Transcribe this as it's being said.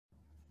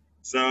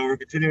So we're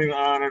continuing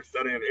on our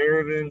study of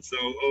Eruvin. So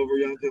over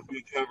Yom Tov,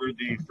 we covered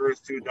the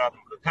first two daf of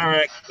the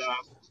parak,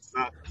 daf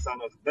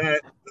Samach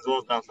Bet, as well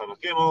as daf Samach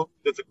Gimel.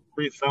 Just a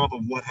brief sum up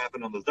of what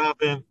happened on those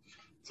dafim.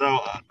 So,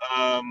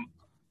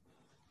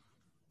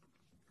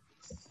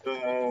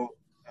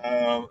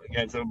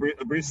 again, so a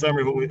brief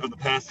summary of the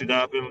past two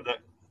dafim.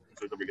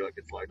 So we go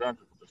get slide down,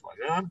 just slide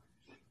down.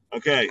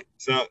 Okay,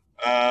 so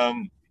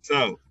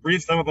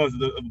brief sum up of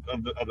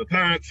the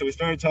parak. So we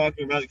started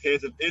talking about the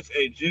case of if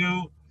a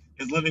Jew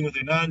is living with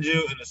a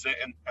non-Jew in the same,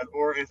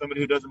 or somebody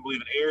who doesn't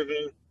believe in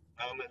Eruvin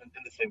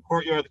in the same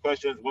courtyard. The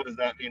question is, what does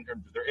that mean in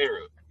terms of their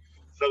Eruv?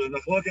 So there's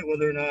a look at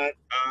whether or not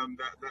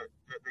that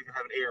they can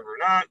have an Eruv or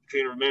not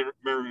between Rabbi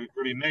Meir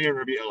and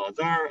Rabbi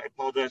Elazar. I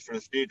apologize for the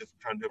speed, just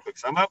trying to do a quick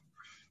sum up.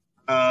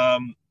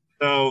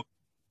 So the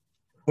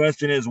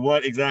question is,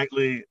 what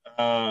exactly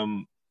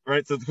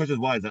right? So the question is,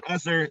 why is that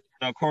usher?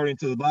 According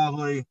to the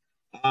Bavli,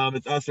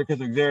 it's usher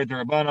because of Xerit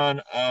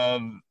Rabbanan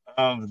of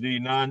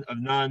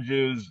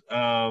non-Jews.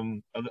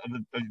 You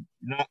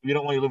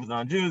don't want to live with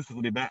non-Jews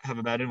because they'll have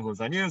a bad influence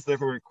on you. So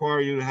therefore,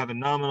 require you to have a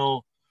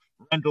nominal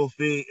rental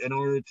fee in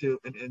order to,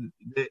 and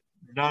the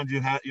non-Jew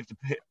you have to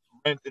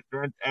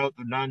rent out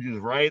the non-Jews'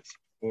 rights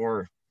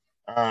for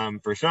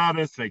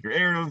Shabbos to make your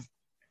Eruv.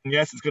 And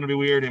yes, it's going to be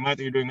weird. They might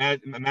think you're doing a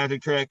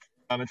magic trick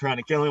and trying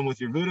to kill him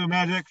with your voodoo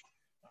magic,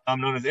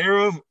 known as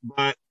Eruv,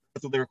 but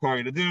that's what they require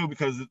you to do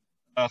because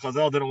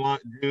Chazal didn't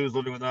want Jews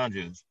living with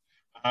non-Jews.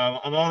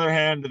 On the other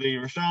hand, the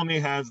Yerushalmi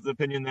has the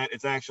opinion that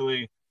it's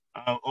actually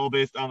all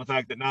based on the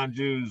fact that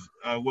non-Jews,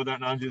 whether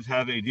non-Jews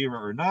have a dira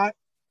or not.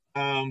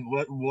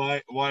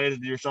 Why does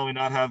the Yerushalmi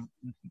not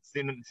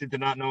seem to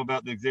not know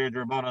about the Xer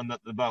Rabbanan that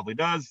the Bavli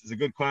does? It's a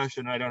good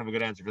question. I don't have a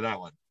good answer for that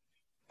one.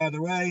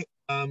 Either way,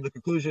 the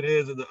conclusion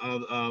is of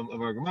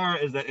our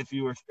Gemara is that if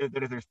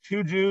there's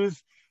two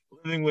Jews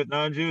living with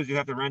non-Jews, you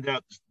have to rent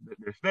out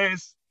their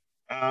space.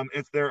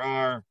 If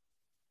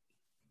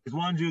there's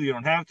one Jew, you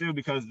don't have to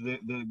because the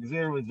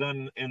Gezer was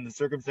done in the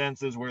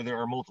circumstances where there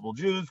are multiple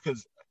Jews,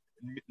 because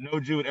no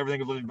Jew would ever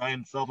think of living by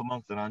himself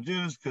amongst the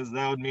non-Jews, because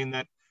that would mean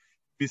that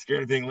he'd be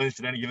scared of being lynched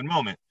at any given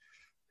moment.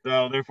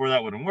 So therefore,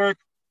 that wouldn't work.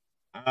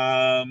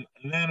 And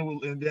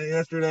then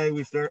yesterday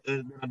we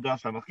started on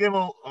Daf Samach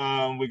Gimel.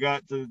 We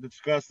got to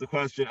discuss the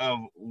question of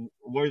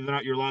whether or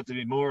not you're allowed to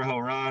be more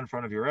hora in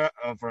front of your in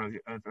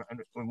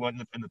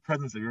the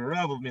presence of your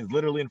Rav, which means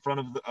literally in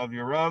front of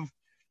your Rav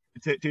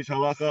to teach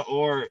halacha,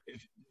 or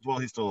while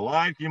he's still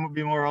alive, can you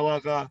be more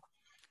halacha?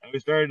 And we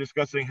started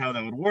discussing how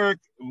that would work.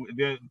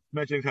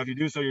 Mentioning how if you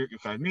do so, you're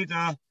chayv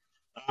mita.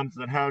 So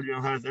then how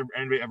does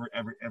anybody ever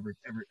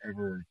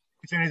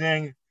teach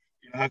anything?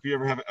 If you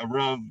ever have a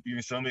Rav,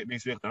 you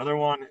makes me another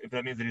one. If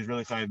that means that he's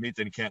really chayav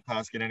mitzvah and he can't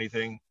paskin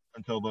anything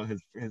until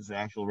his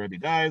actual Rebbe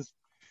dies.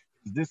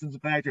 Is distance a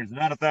factor? Is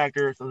not a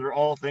factor? So they're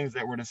all things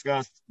that were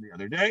discussed the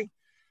other day.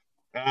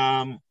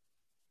 And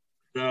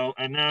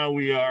now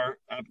we are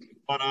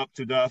caught up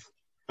to Daf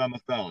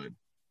Samach Daled.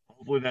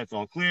 Hopefully that's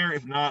all clear.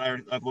 If not, I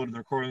uploaded the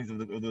recordings of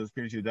those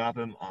previous two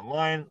dafim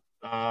online.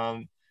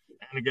 And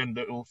again,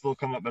 it will still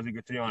come up as we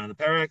continue on in the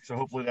parak. So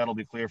hopefully that'll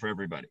be clear for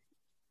everybody.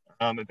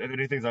 If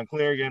anything's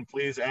unclear, again,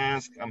 please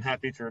ask. I'm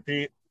happy to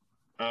repeat.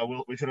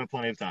 We should have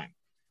plenty of time.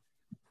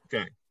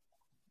 Okay.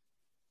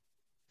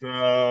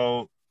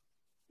 So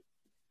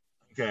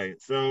continuing.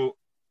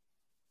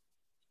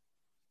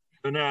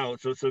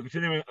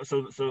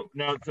 So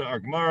now to our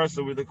Gemara.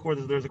 So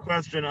there's a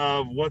question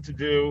of what to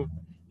do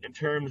in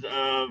terms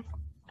of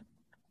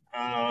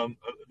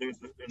in the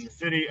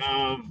city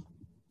of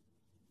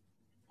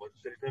what's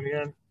the city's name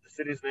again? The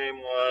city's name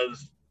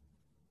was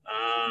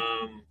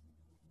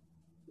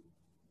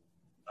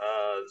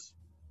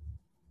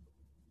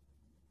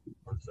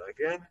one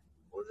second.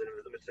 What was the name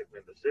of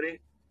the city?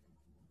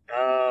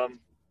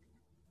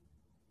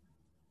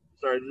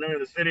 Sorry, the name of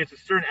the city. It's a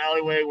certain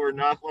alleyway where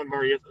Lachman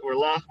Bar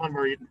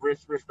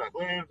Rishbak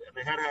lived, and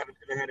they had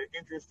an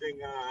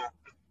interesting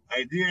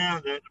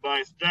idea that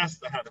by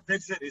suggests how to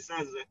fix it. He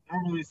says that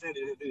normally he said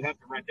you have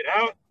to rent it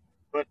out,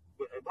 but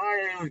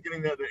Abaye was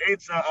giving the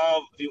eitzah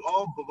of you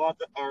all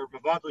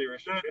Bavato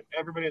Yerushat. If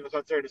everybody in the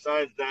Chatzar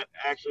decides that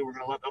actually we're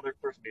going to let the other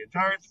person be in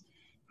charge,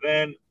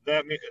 then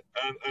that means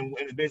and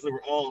basically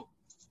we're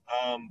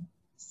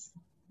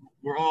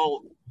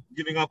all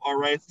giving up our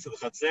rights to the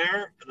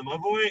Chatzar and the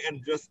Mavoy,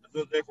 and just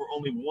therefore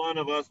only one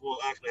of us will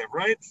actually have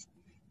rights.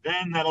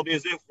 Then that'll be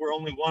as if we're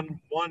only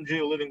one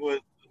Jew living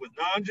with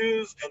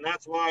non-Jews, and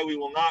that's why we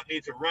will not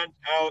need to rent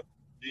out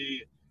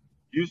the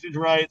usage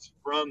rights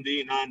from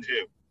the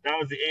non-Jew. That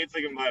was the eighth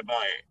thing by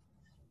Beit.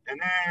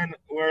 And then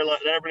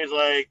everybody's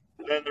like,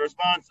 then the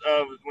response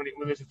of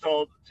when this is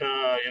told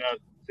to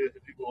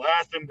people who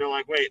asked him, they're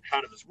like, wait, how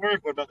does this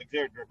work? What about the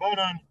Xer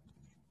Rabbanan,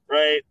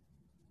 right?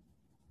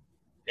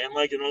 And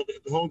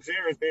the whole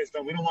Xer is based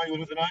on we don't want you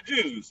to live with the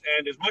non-Jews.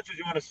 And as much as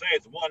you want to say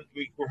it's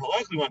we're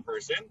halachically one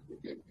person,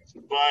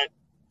 but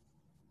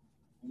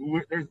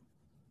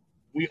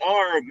we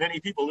are many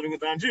people living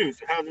with non-Jews.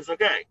 So how is this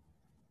okay?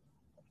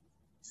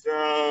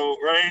 So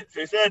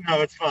he said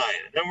no, it's fine.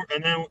 Rav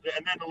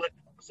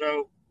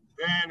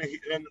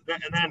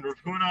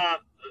Huna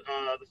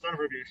the son of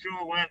Rabbi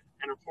Yeshua, went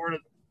and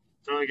reported.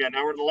 So again,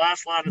 now we're in the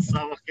last line of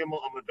Samach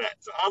Gimel Amud Bet.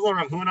 So Azal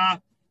Rav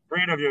Huna,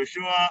 brain of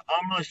Yeshua,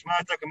 Amr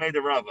Shmata Kamei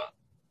de Rava.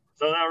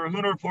 So now Rav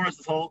Huna reports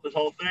this whole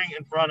thing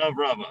in front of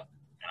Rava.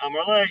 And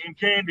Amrle in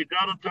Cain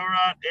Bidadal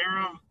Torah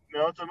Erev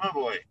Melata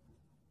Mavoy.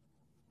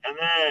 And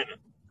then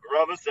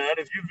Rava said,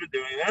 if you've been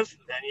doing this,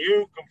 then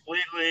you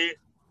completely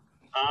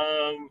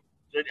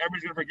then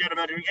everybody's gonna forget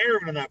about doing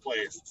Eruvin in that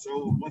place.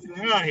 So what's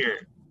going on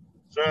here?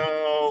 So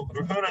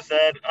Rav Huna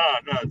said,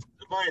 no,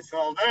 the Beit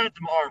called that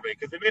to Marve,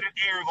 because they made an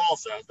Eruv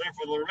also.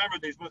 Therefore, they'll remember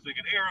they're supposed to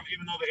make an Eruv,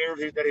 even though the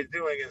Eruv that he's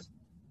doing is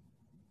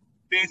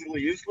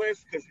basically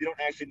useless, because you don't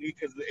actually need,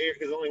 because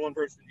only one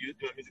person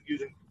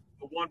using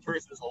the one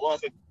person's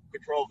halacha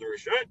control the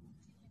Rishut.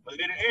 But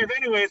they did an Eruv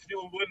anyways,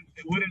 people wouldn't,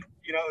 in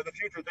the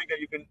future think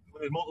that you can,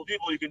 when there's multiple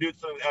people, you can do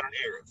something without an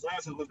Eruv. So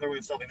that's their way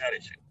of solving that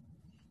issue.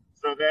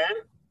 So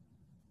then,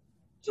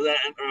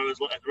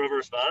 Rava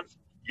responds,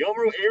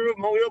 Yomru Eruv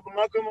Mo'il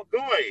B'makom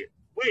Goy.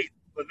 Wait,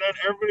 but then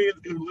everybody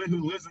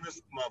who lives in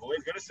this Mavli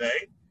is going to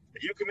say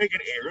that you can make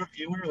an Eruv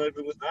even when you're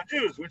living with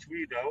non-Jews, which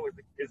we know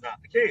is not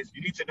the case.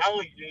 You need to not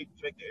only make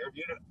the Eruv,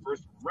 you need to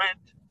first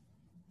rent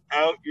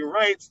out your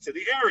rights to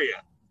the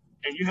area,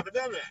 and you haven't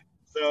done that.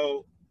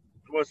 So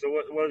what is Rav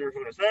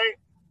Huna saying?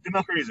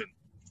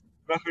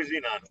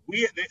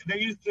 They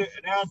used to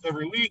announce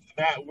every week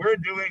that we're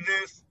doing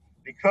this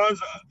because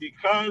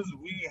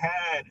we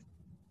had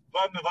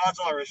Bud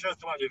Navatzal our Rishus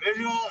to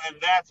individual, and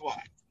that's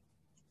why.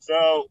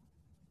 So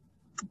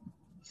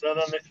then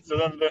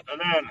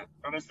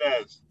Rama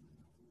says,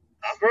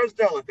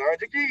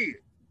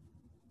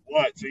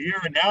 what? So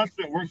your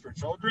announcement works for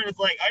children? It's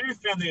like, I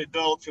understand the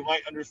adults who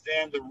might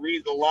understand the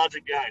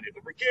logic behind it,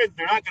 but for kids,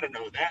 they're not going to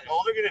know that.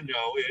 All they're going to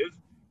know is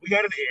we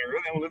had an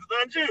Eruv and we lived with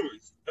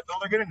non-Jews. That's all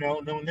they're going to know.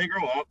 And then when they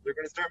grow up, they're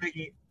going to start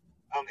making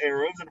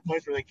Eruvs in a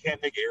place where they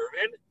can't make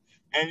Eruvin.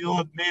 And you'll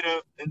have made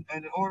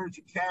in order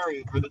to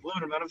carry for the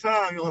limited amount of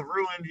time, you'll have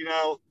ruined,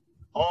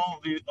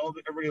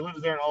 everybody who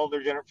lives there and all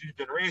their future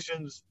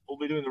generations will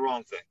be doing the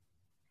wrong thing.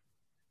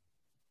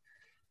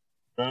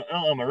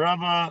 El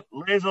Amarava,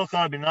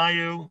 Lezocha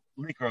Binayu,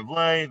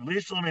 Likravle,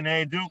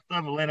 Lishlamine,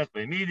 Dukta, Velenach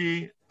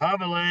Bemidi,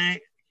 Havale,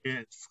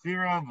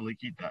 Skira,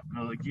 Velikita,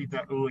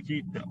 Velikita,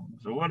 Ulikita.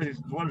 So what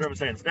does Rava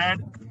say instead?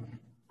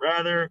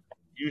 Rather,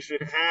 you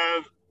should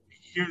have,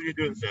 here's what you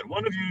do instead.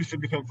 One of you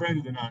should become friends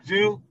with a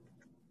non-Jew.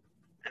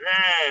 And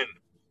then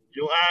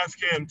you'll ask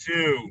him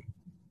to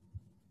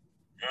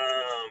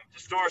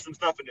store some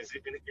stuff in his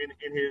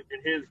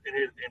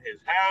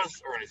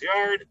house or in his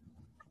yard,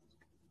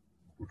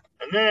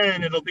 and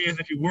then it'll be as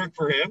if you work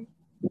for him.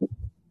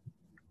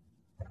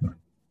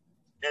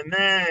 And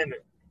then,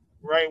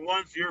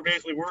 once you're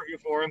basically working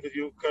for him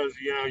because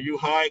you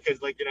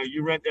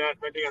renting out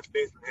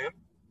space from him,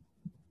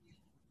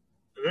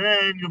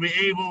 then you'll be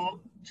able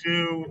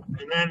to,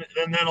 and then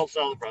that'll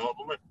solve the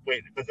problem.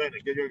 But then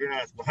you're going to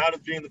ask, well, how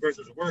does being the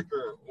person's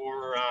worker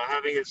or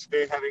having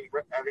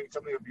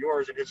something of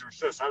yours in his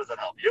Rishus, how does that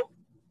help you?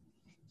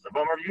 So the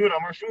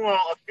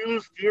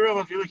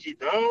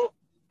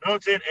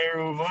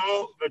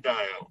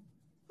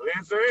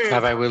answer is,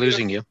 Rabbi, we're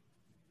losing you.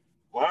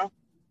 What?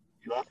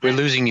 You lost We're me?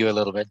 losing you a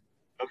little bit.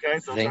 Okay,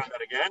 so I'll try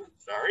that again.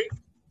 Sorry.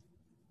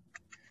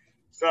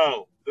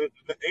 So the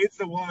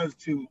Eitzah was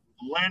to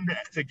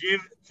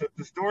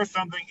store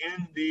something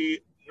in the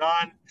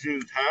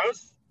non-Jew's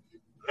house.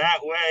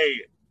 That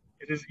way,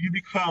 you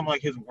become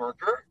like his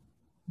worker.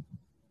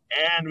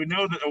 And we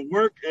know that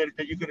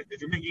if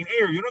you're making an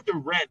Eruv, you don't have to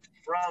rent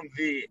from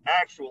the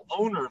actual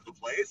owner of the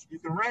place. You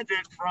can rent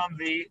it from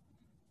the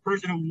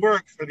person who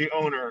works for the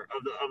owner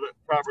of the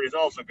property is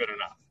also good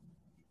enough.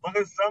 But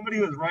there's somebody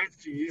who has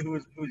rights to you,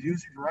 who's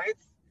using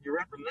rights, you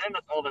rent from them,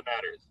 that's all that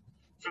matters.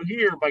 So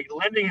here, by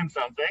lending him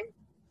something,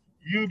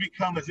 you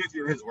become as if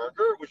you're his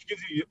worker, which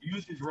gives you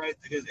usage rights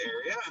to his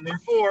area, and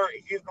therefore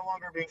he's no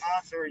longer being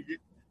asked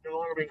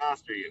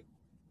to you.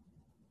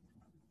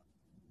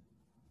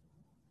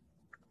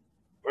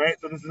 Right?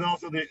 So this is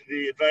also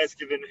the advice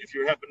given if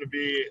you happen to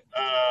be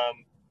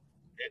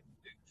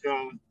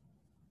so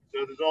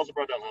this is also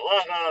brought down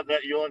halacha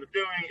that you'll end up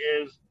doing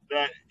is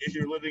that if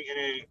you're living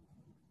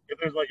if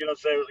there's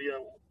let's say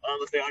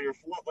on your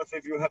floor, let's say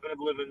if you happen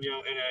to live in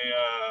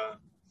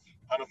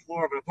on a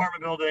floor of an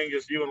apartment building,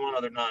 just you and one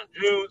other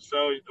non-Jew.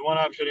 So the one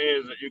option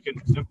is that you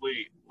can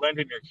simply lend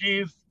him your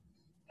keys.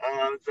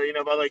 So you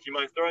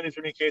mind throwing these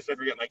for me in case I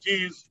forget my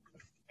keys.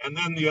 And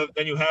then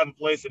you have a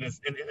place in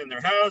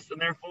their house, and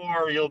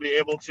therefore you'll be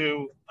able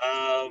to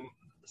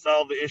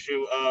solve the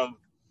issue of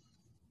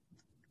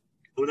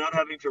without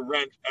having to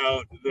rent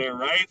out their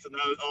rights, and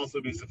that would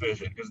also be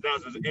sufficient because now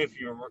it's as if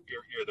you're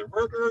their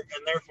worker,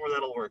 and therefore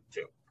that'll work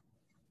too.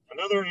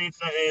 Another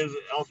Eitzah is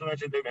also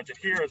mentioned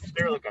here is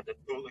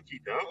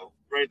Sterlikito,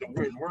 right?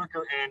 His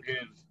worker and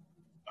his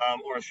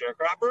or a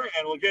sharecropper,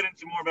 and we'll get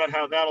into more about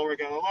how that'll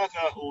work out in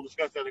halacha. We'll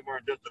discuss that more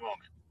in just a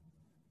moment.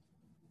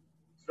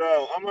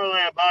 So, Amar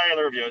le'abai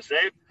Rav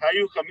Yosef,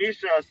 hayu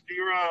chamisha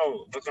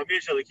astiro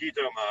v'chamisha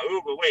likito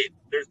ma'u. But wait,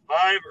 there's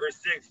 5 or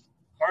 6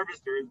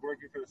 harvesters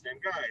working for the same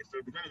guy. So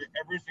it depends if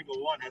every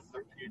single one has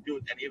something to do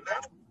with any of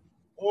them,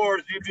 or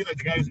does it be like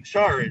the guy who's in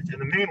charge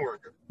and the main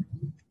worker?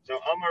 So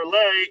Amar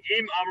Lay,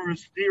 Im Amru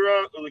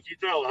Stira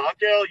Ulukito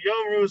Hakel,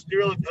 Yomru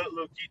Stira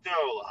Ulukito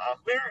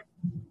Hachmir.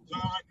 So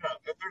like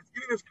if they're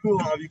giving this cool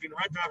off, you can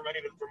rent out from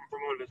any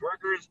from one of his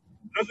workers.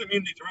 It doesn't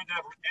mean that you rent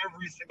out from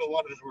every single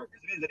one of his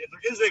workers. It means that if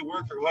there is a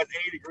worker who has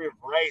any degree of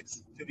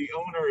rights to the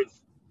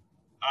owner's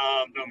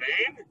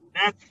domain,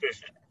 that's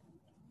sufficient.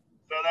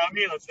 So that would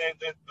mean, let's say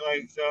that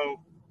like so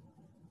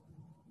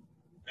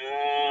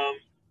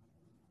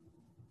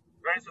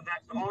right, so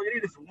that's all you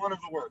need is one of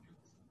the workers.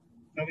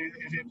 So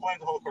if you apply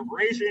the whole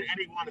corporation,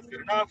 any one is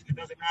good enough. It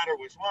doesn't matter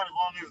which one, as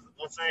long as,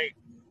 let's say,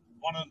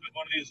 one of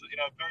these,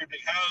 very big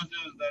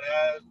houses that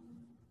has,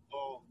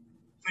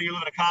 say you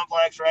live in a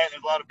complex, right? There's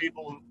a lot of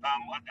people who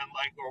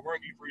are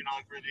working for,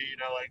 for the,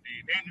 like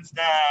the maintenance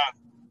staff,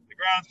 the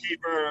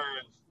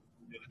groundskeepers,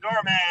 the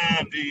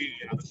doorman, the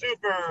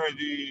super,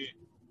 the,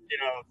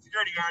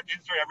 security guard,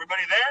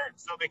 everybody there,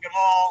 so they can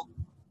all,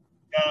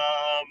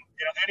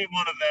 any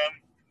one of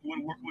them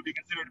would be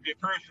considered to be a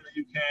person that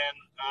you can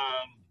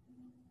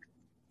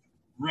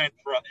rent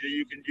from.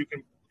 You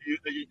use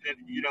that he's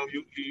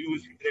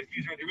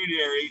your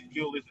intermediary,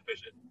 he'll be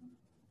sufficient.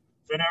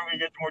 So now we're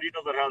going to get to more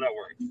details on how that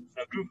works.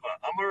 So Kufa,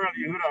 Amar Rav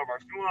Yehuda, Amar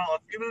Shmuel,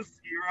 Afilu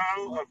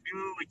Skiro,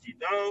 Afilu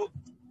Likito,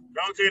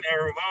 Dalton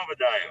Eruvin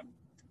Vadaya.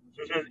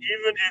 So it says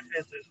even if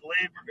it's his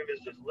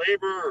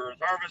labor or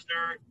his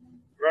harvester,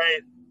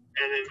 right?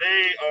 And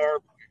then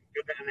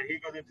and then he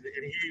goes into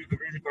and he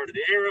agrees to part of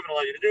the Eruv and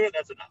allows you to do it,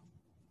 that's enough.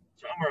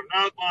 So Amar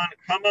Rav Nachman,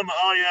 Kama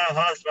Ma'alya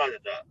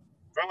Hashvadata.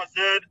 Rama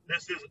said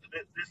this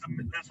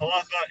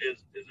halacha is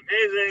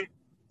amazing,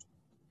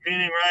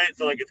 meaning right,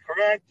 so like it's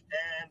correct,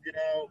 and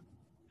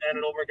and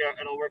it'll work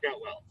out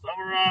well. So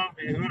Amar Rav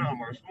Yehuda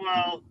Amar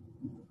Shmuel.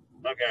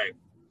 Okay,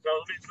 so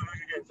let me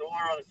while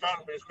we're on this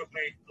topic, let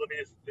me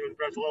just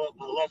address a little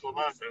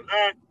master of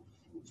that.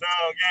 So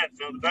again,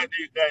 so the fact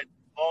that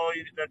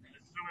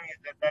assuming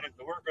that is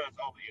the worker,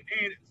 that's all that you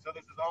need. So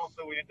this is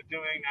also what we end up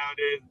doing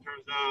nowadays in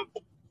terms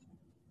of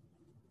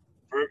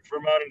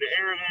for modern day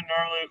Eruvin,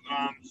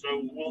 normally,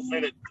 so we'll say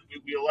that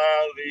we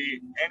allow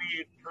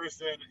any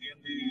person in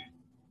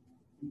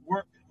the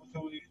work,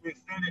 so we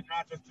extend it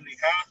not just to the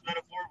house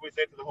metaphor, we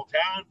say to the whole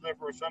town. So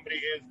therefore, somebody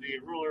is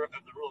the ruler of the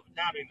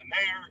town, being the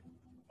mayor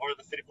or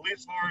the city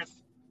police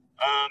force,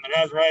 and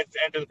has rights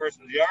to enter the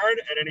person's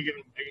yard at any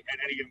given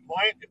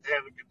point. If they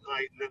have,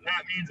 then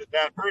that means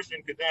that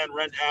person could then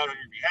rent out on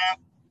your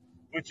behalf,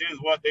 which is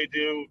what they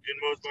do in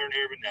most modern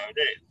Eruvin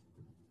nowadays.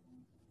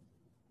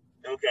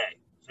 Okay.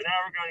 So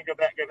now we're going to go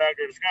back to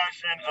a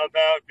discussion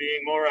about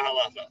being Mora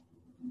Halacha.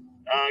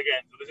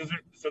 Again,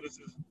 so this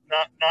is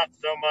not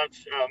so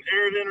much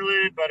Eruvin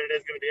related, but it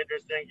is going to be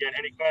interesting. Again,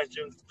 any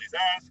questions, please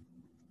ask.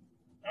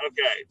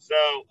 Okay, so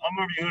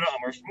Amar Yehuda,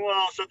 Amar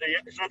Shmuel, Shut the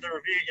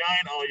Revi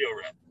Yain Al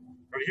Yoret.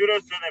 Rav Yehuda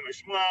said that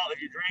Shmuel,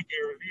 if you drink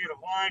a Revi of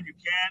wine, you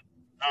can't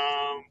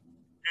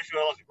issue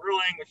a halachic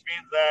ruling, which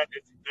means that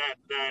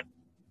a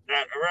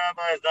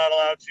rabbi is not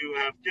allowed to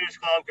have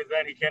Kiddush Club because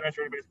then he can't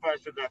answer anybody's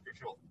questions after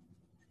Shul.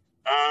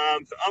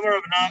 So Amar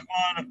Rav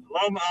Nachman,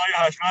 Lo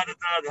Ma'alya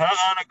Hashmadata,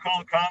 Ha'ana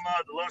Kol Kama,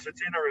 Lo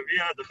Shatina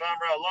Revia,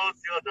 Dechamra, Lo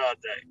Tzila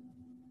Date.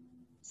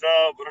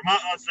 So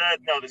Rav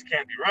said, no, this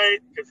can't be right,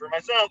 because for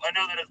myself, I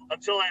know that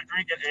until I'm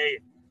drinking a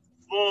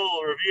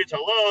full Revia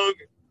Talog,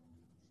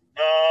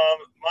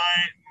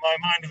 my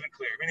mind isn't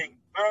clear. Meaning,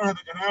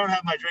 if I don't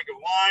have my drink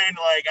of wine,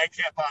 like I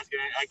can't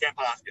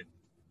paskin.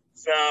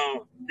 So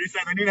he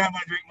said, I need to have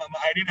my drink.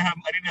 I need to have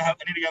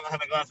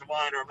a glass of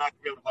wine, or I'm not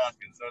gonna be able to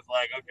paskin. So it's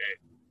like, okay.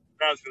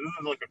 This is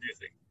a little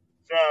confusing.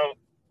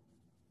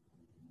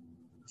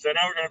 So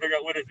now we're going to figure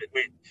out what is it.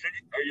 Wait,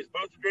 are you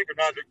supposed to drink or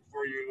not drink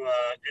before you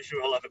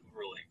issue a halachic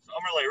ruling? So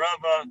Amar Le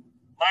Rava,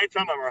 my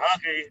time Amar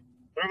Hachi.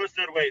 Rava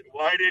said, wait,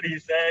 why did he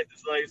say?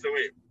 It's like, so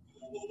wait,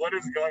 what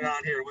is going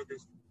on here with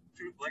this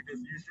truth like this?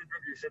 You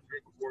should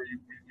drink before you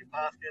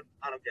paskin.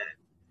 I don't get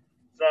it.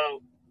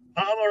 So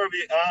Amar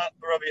Rabbi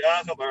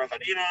Acha Bar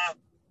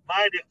Hanina,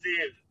 my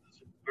dictive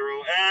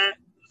Beru'eh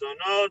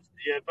Zonot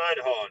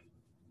Yebad Hon.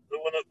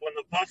 When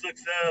the pasuk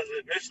says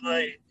in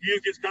Mishlei, he who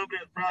gives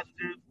company to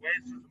prostitutes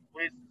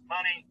wastes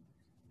money.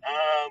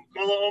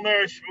 Kol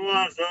Omer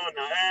Shmua Zo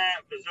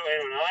Na'eh V'Zo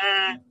Eno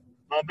Na'eh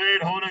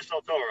Mabed Honesh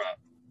Al Torah.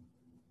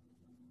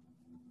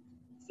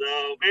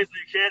 So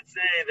basically, you can't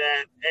say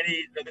that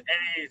any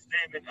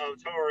statement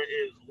of Torah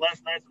is less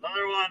nice than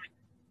another one.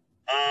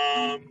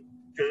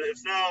 Because if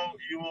so,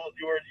 you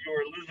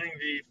are losing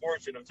the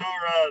fortune of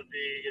Torah.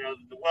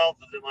 The wealth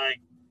is in like.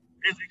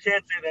 Because you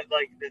can't say that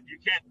you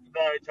can't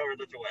evaluate Torah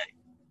such a way.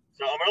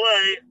 So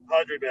Amarle,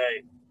 Hadri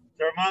Bay.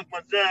 So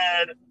Ramachman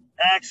said,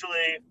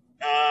 actually,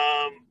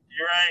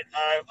 you're right.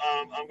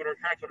 I'm going to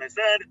retract what I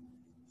said.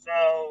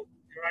 So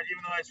you're right,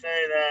 even though I say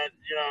that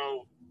I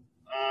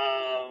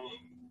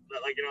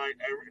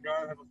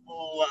don't have a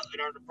full,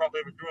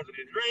 probably have a druid to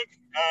drink.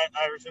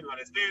 I rescind what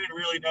I stated.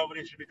 Really,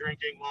 nobody should be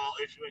drinking while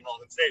issuing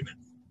all the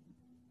statements.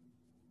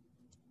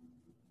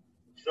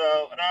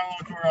 So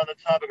now we're on the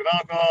topic of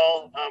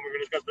alcohol. We're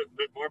going to discuss a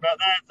bit more about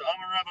that. So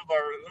Amar Rabba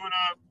Bar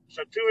Huna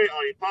Shatui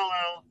Al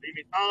Yipalel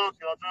Yipalel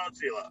Tilato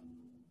Tila.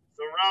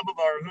 So Rabba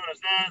Bar Huna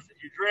says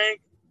if you drink,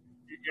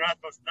 you're not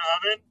supposed to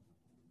daven,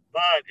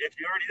 but if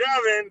you already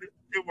davened,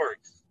 it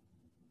works.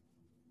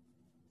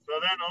 So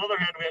then on the other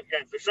hand, we have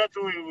again, so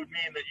Shatui would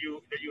mean that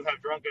you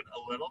have drunken a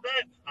little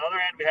bit. On the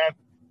other hand, we have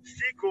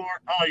Sikor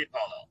Al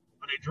Yipalel.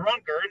 When a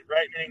drunkard,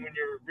 right, meaning when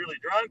you're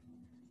really drunk,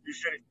 you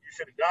should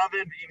have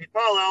davened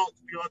Yipalel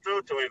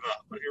Pilato Toeva.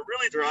 But if you're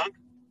really drunk,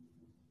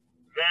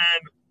 then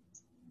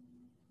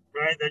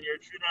you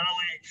not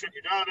only shouldn't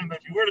you daven,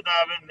 but if you were to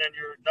daven, then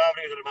your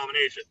davening is an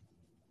abomination,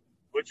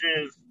 which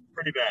is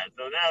pretty bad.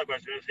 So now the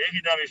question is,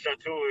 Ekidami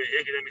Shatui,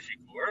 Ekidami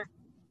Shikur,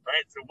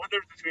 right? So what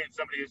difference between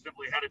somebody who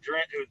simply had a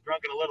drink, who's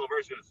drunken a little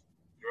versus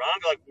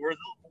drunk? Like where's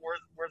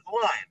the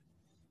line?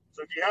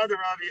 So Jihad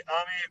Ravi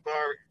Ami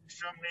Bar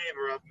Shumni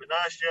Rav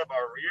Menashe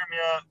Bar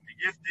Yirmiyah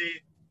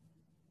Migifti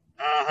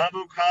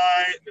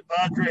Habukai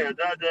Mipadre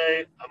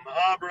Adade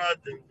Amahabra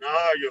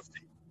Nahar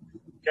Yufti.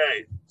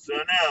 Okay, so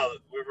now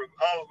we're from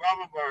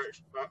Rabba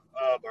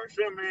Bar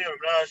Shumni Rav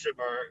Menashe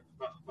Bar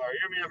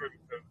Yirmiyah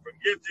from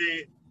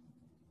Gifti,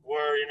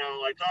 were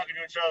like talking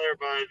to each other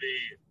by the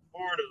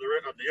ford of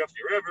the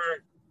Yufti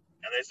River,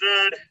 and they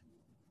said,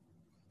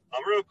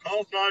 Amru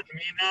Kolchad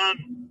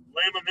Minan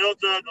Lema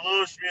Milta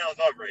Delosh Miel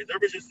Chavre.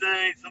 Everybody should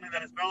say something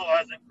that his fellow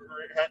hasn't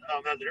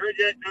heard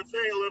yet. And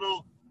say a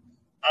little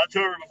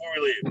Torah before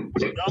we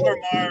leave. Damar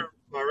Mar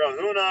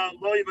Marahuna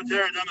Lo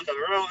Yibater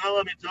Damachavero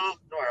Ela Mitoch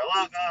Nor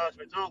Halaka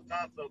Mitoch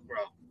Taf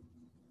Sokro.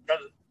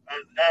 Because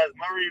as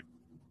Mari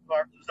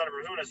the son of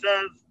Rahuna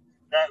says,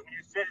 that when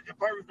you say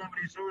depart with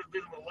somebody, you always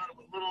leave them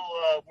with little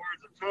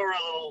words of Torah,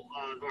 little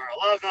Nor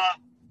Halaka.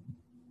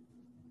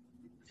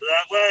 So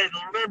that way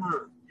they'll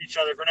remember each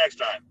other for next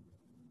time.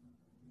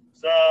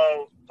 So,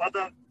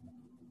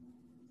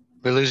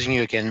 we're losing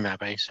you again,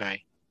 Rabbi.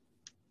 Sorry.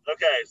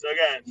 Okay, so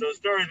again, so the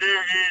story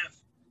there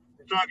is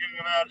we're talking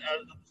about.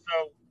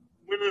 So,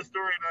 when the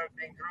story about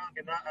being drunk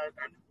and not,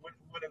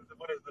 what is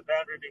the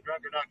boundary of being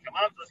drunk or not come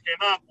up? This came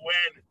up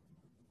when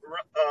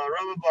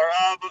Rabbi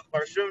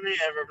Bar Shuvni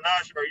and Rav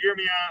Menashe Bar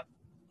Yirmiyah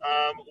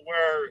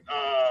were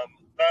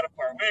about to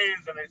part ways,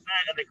 and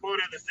they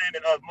quoted the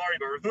statement of Mari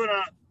Bar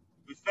Huna,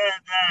 who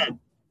said that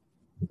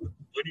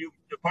when you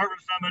depart from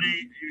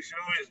somebody, you should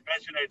always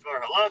mention a Dvar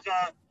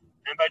Halakha,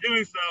 and by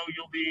doing so,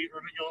 you'll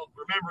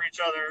remember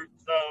each other.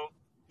 So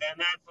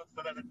that's what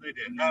they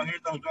did. Now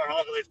here's the Dvar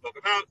Halakha they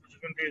spoke about, which is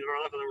going to be the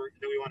Dvar Halakha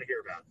that we want to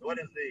hear about. So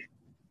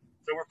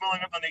so we're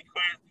following up on the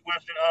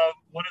question of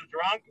what is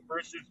drunk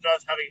versus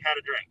just having had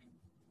a drink,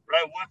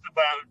 right? What's the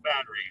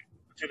boundary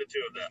between the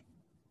two of them?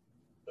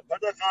 So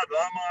one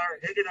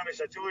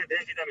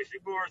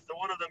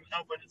of them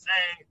opened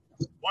saying,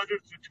 what's the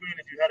difference between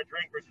if you had a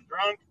drink versus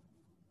drunk?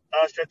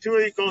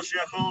 Shatui kol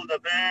sheyachol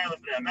ledaber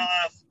lefnei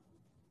hamelech,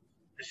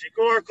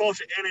 v'shikor kol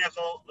she'ein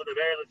yachol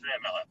ledaber lefnei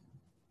hamelech.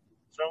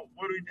 So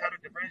how to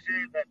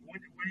differentiate that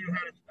when you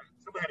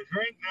somebody had a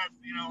drink, that's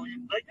you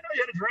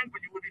had a drink,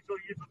 but you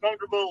feel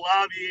comfortable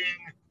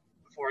lobbying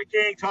before a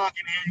king,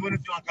 talking to him. You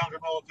wouldn't feel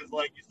uncomfortable because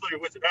you still your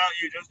wits about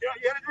you. Just you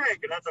had a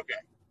drink, and that's okay.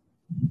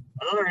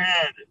 On the other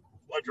hand,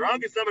 a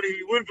drunk is somebody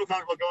you wouldn't feel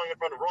comfortable going in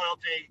front of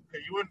royalty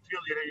because you wouldn't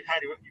feel you had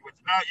your wits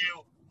about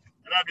you,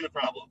 and that'd be the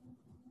problem.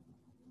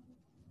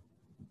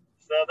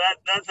 So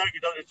that's how you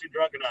tell if you're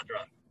drunk or not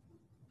drunk.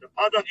 The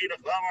Padak Edach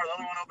Lamar, the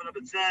other one opened up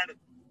and said,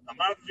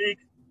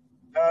 Amavzik,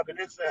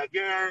 Benitza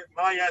Hager,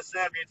 Maya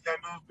Seb,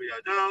 Yitzkamu,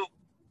 Biyado.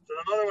 So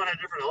another one had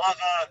different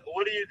halacha.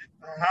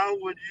 How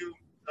would you,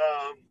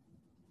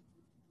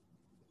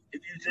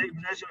 if you take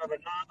possession of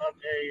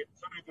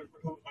somebody who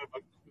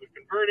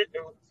converted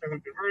their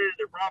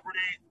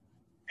property,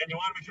 and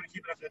you want to make sure to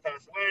keep it after they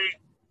pass away,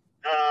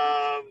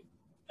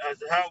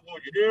 what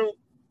would you do?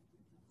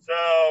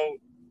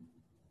 So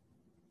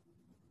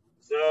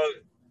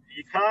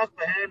Yikach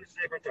Behem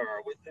Sefer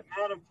Torah, with the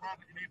amount of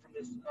profit you need from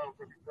this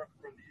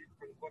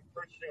from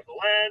purchasing of the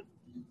land,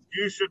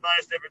 you should buy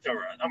a Sefer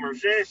Torah. Amar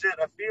Sheh said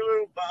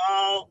Afilu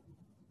Baal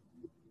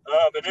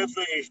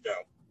Benitza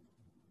Ishto.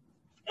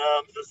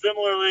 So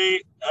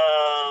similarly,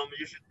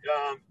 you should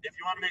if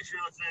you want to make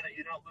sure, let's say, that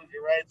you don't lose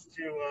your rights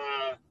to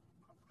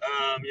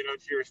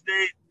your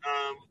estate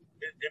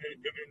in a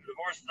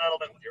divorce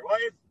settlement with your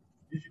wife,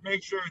 you should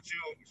make sure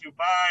to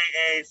buy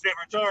a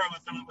Sefer Torah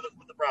with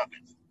the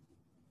profits.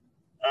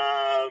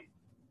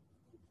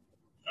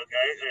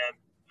 Okay, and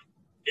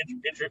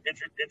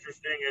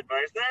interesting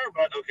advice there,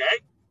 but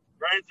okay,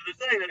 right? So they're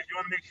saying that if you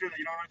want to make sure that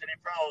you don't run into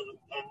any problems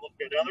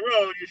down the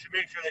road, you should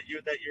make sure that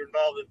you're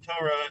involved in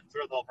Torah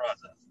throughout the whole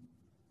process.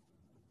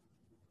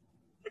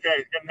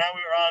 Okay, and now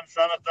we are on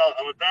Samathal,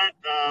 and with that,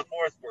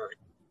 fourth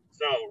word.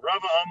 So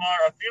Rava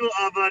Amar Afilu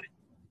Avad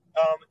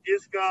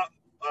Iska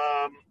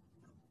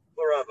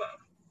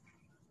Barava.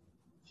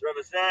 So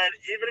Rava said,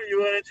 even if you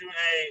went into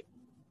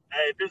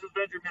a business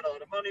venture, made a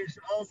lot of money, you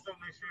should also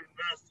make sure to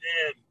invest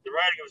in the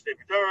writing of a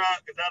Sefer Torah,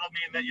 because that'll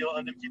mean that you'll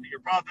end up keeping your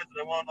profits and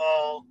they won't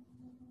all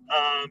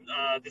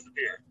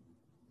disappear.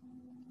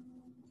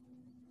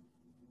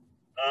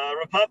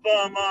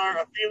 Rapapa Amar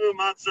Afilu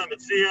Matzah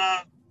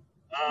Mitzia.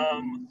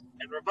 And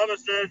Rapapa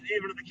says,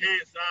 even in the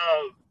case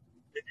of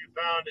if you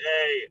found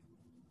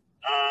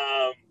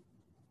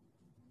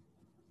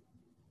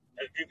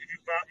if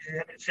you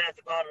have a chance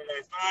to find a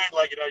nice find,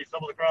 like you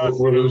stumbled across.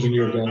 We're losing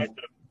you again.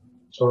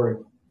 Sorry.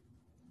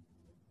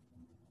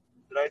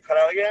 Did I cut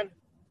out again?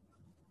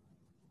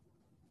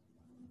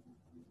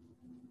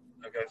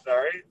 Okay,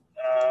 sorry.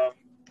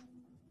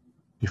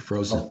 You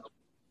frozen.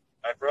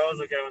 I froze.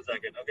 Okay, 1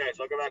 second. Okay,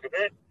 so I'll go back a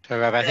bit. So,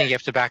 Rob, I think you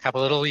have to back up a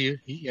little.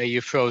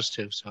 You froze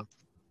too. So.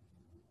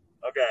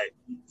 Okay,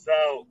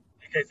 so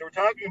we're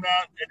talking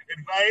about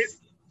advice.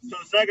 So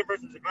the second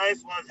person's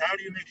advice was, how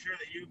do you make sure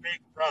that you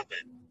make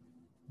profit,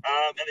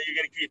 and that you're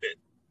going to keep it?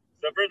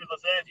 So, for instance,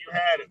 let's say if you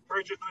had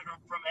purchased from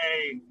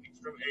a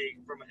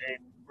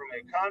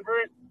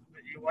convert,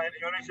 that you want to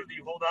make sure that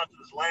you hold on to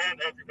this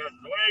land after he passes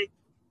away.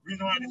 The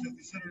reason why this is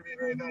considered to be a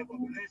very valuable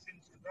acquisition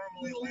is because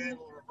normally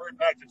land will revert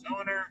back to its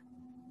owner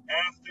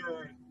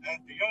after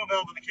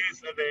Yovel. In the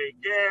case of a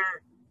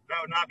ger,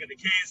 that would not be the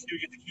case. You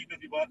get to keep it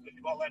if you bought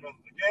land off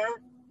of a ger.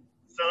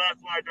 So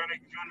that's why you want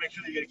to make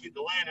sure that you get to keep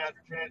the land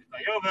after transferred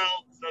by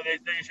Yovel. So they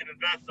say you should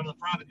invest some of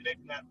the profit you make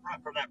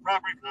from that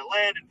property, from that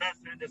land, invest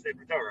it into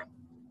Sefer Torah.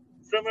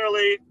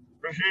 Similarly,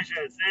 Rosh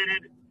Hashanah had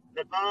stated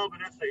that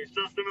you should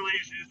do so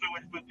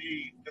with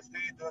the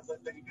estate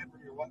that you get from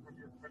your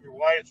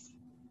wife's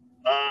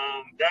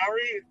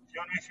dowry. You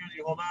want to make sure that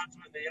you hold on to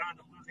it, that you don't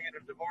end up losing it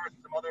in divorce or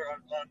some other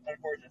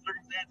unfortunate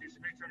circumstance. You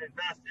should make sure to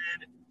invest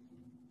in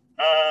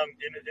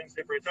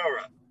Sefer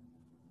Torah.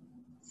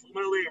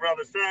 Similarly,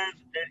 Rabbi says,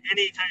 in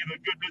any type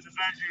of good business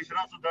venture, you should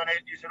also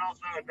donate. You should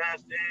also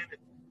invest in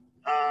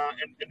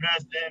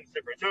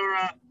Sefer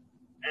Torah.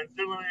 And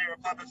similarly,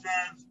 Papa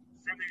says,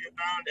 simply you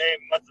found a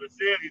matzah,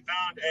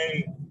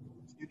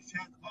 you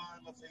chanced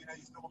upon, let's say,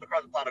 you stumbled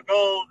across a pot of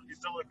gold, you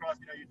stumbled across,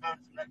 you found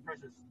some that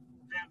precious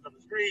gems on the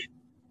street.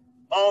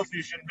 Also,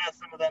 you should invest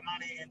some of that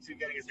money into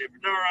getting a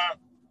Sefer Torah.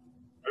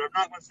 And Rav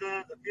Nachman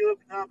says, a few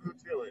k'tam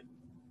tefillin.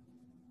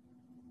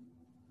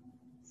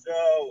 So,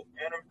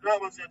 and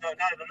Rav Nachman said, no,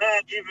 not even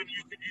that, even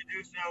you could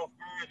do so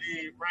for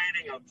the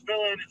writing of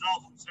tefillin. It's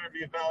also considered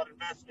to be a valid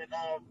investment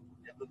of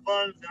the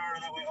funds in order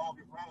that way all of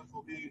your promise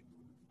will be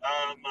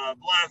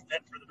blessed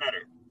and for the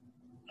better.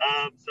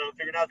 So I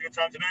figured now's a good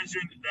time to mention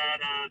that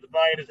the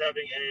BAYT is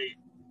having a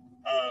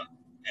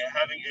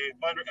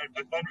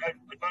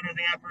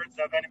fundraising effort.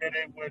 So if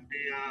anybody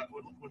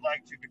would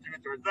like to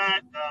contribute towards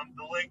that,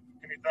 the link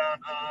can be found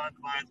on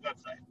the BAYT's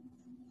website.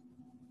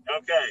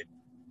 Okay.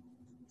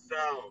 So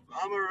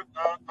Amar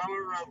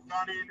Rav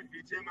Chanin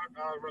Vitim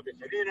Rabbi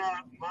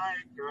Chanina my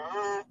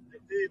Gra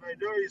the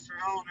Vaydor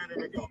Yisrael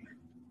Neder Gomer.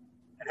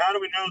 And how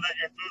do we know that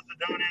you're supposed to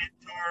donate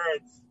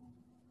towards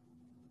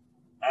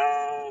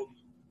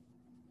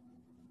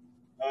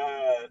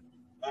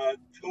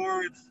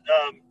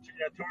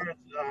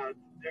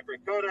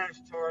different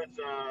kodesh, towards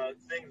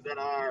things that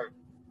are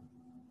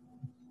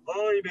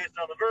only based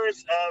on the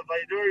verse of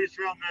Vaydor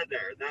Yisrael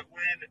Neder, that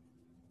when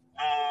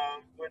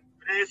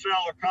Bnei Israel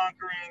were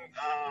conquering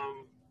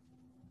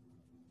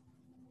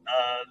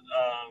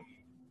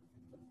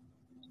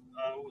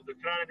the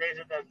Canaan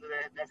nation after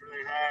they had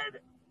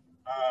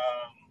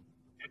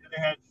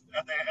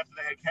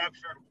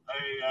captured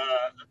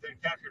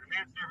a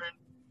manservant.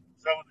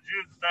 So the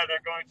Jews decided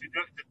they're going to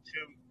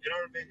in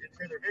order to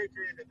ensure their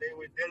victory, that they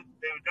would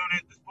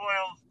donate the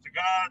spoils to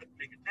God,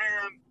 make it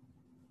their.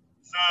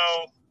 So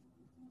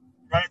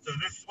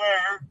this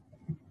swear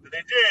that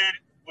they did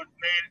was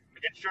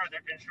ensured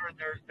their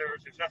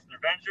success in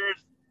their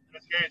ventures. In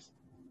this case,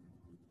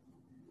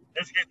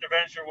 their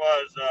venture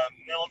was a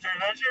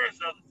military venture.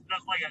 So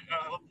just like I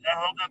hope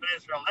that in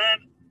Israel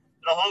then,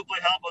 it'll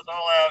hopefully help us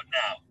all out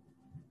now.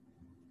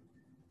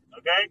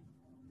 Okay.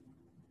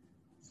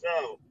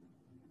 So,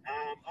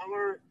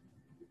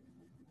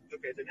 so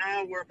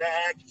now we're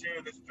back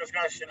to this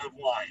discussion of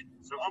wine.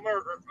 So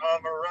Amar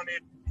Rami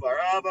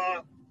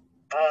Baraba,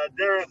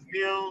 Dereth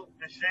Meal,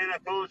 Mishena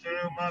Kosher,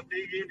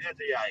 Mabigin, and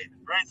the Yayin.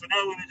 Right? So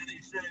now we mentioned that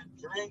you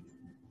shouldn't drink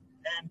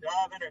and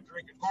daven or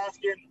drink and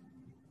paskin.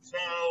 So,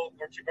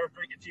 or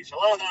drink and teach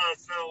halacha.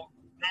 So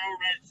now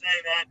we're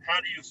saying that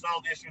how do you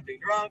solve the issue of being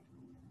drunk?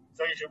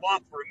 So you should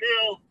walk for a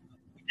meal,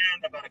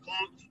 again, about a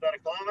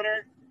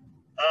kilometer.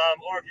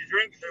 Or if you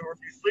drink, or if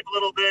you sleep a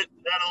little bit,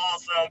 that'll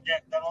also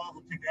take the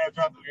edge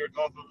off of your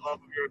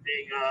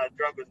being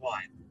drunk with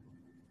wine.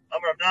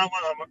 Amar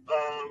Abdallah,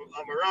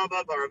 Amar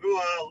Rabba,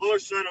 Baravua, Lor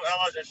Shanu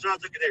Elash, and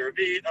Shanta Kadeh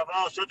Repeat,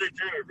 Aval Shanta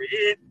Kadeh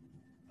Repeat,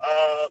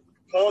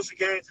 Kol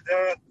Shekeri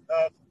Tadera,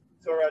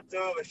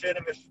 Torato,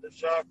 Veshena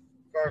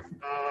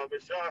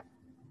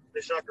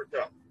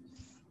Mishakarto.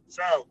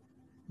 So.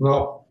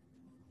 No.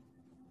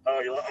 Oh,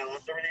 I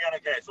lost everything again?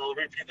 Okay, so I'll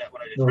repeat that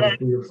what I just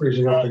read. You're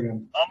freezing up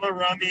again. Amar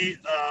Rami,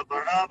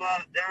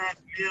 Baraba, Derek,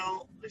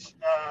 Meal,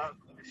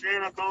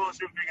 Mishena, Kol,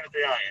 Shumping, and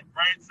Dayan.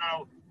 Right?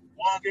 So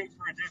walking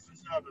for a distance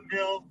of a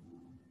mil,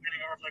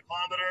 meaning over a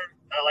kilometer,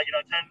 a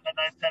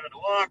nice 10-minute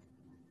walk,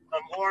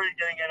 or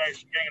getting a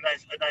nice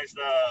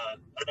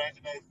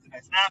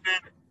nap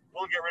in.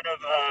 will get rid of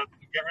the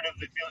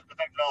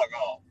effect of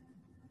alcohol.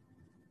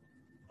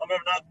 Amar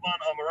Nachman,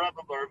 Amar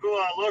Rabba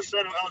Barvua, Lo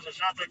Shanu El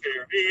Shashata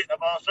Kervi,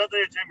 Abal Shata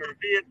Yatim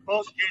Revi,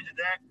 Post Cage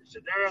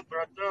Shadera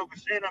Thrato,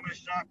 Bashena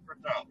Mishak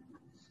Prato.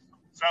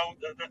 So,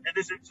 and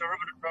this is so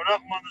Rabba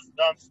Nachman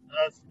said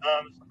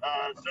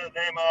the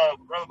name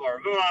of Rabba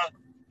Barvua,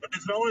 but this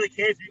is only the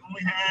case if you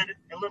only had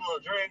a little of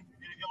drink,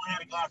 you only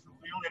had a glass of,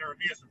 you only had a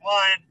Revius of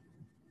wine.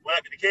 Would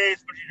that be the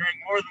case? But if you drink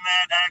more than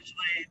that,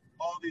 actually,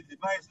 all these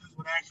devices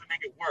would actually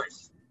make it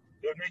worse.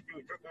 It would make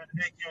you,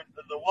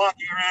 the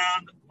walking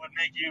around would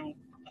make you,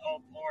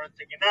 or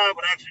taking out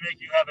would actually make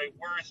you have a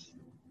worse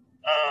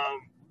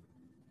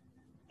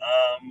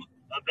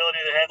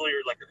ability to handle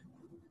your liquor.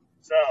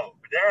 So,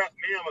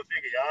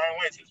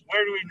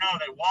 where do we know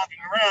that walking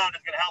around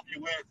is going to help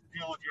you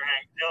deal with your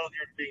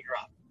being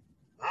drunk?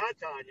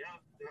 Tanya,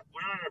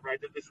 we're not right.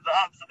 This is the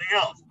opposite thing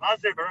else.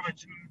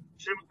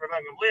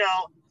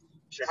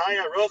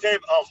 Shahaya Rochev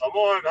Al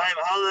Hamor, Vahim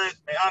Halef,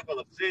 Me'akol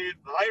Apsid,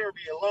 Vahir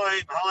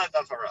Bi'eloi, Mahalef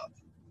Afarav.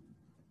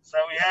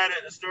 So we had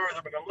a story of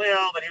Rabbi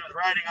Gamliel that he was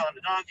riding on the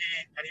donkey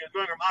and he was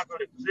going from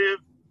Akko to Ziv,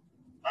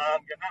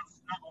 not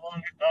long,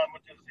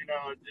 which is,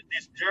 a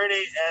decent journey,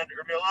 and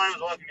Rabbi Eli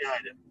was walking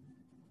behind him.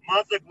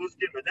 Matzak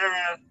Buskin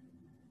Madera,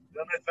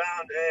 then they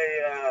found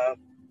a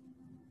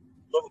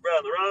loaf of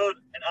bread on the road,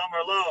 and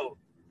Amar Lo.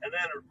 And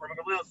then Rabbi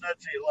Gamliel said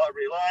to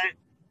Rabbi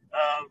Eli,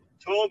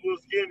 told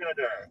Buskin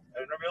Madera.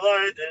 And Rabbi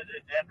Eli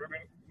and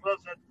Rabbi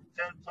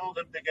Gamliel told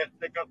him to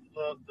pick up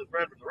the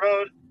bread from the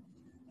road.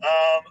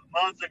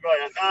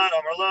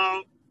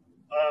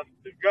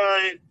 The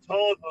guy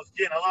told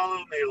Buskin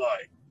Halalu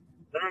Meilai.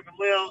 Then Rabbi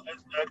Gamliel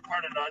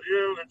pardoned on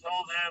you and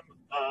told him,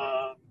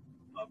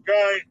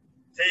 guy,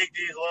 take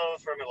these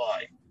loaves from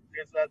Eli.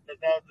 Because that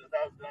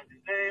was not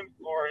his name,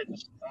 or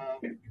it's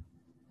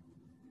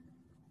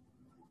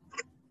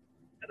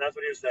and that's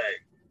what he was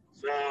saying.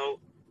 So,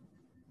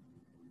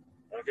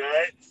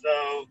 okay,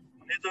 so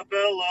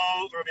Nitapel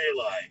Lo Rabbi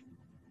Eli.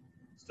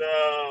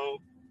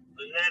 So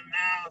then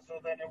after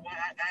Rabbi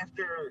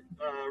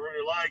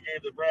Eli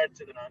gave the bread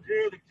to the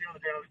non-Jew, they continued on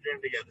the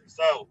journey together.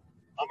 So,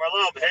 Amar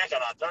Lo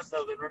Behechanata.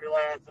 So then Rabbi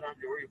Eli asked the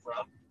non-Jew, where are you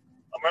from?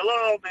 Amar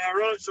Lo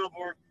Me'arot Shel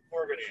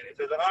Borganian. He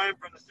says, I'm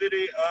from the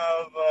city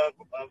of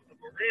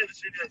Borganian, the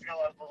city that's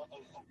got a lot of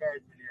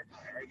guards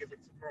nearby. Right? I guess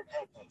it's a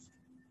outpost.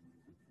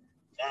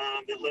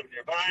 That live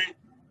nearby.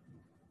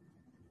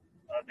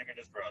 I think it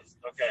is for us.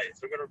 Okay,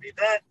 so I'm going to repeat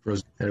that.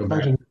 Frozen.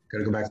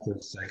 Gotta go back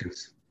 30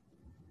 seconds.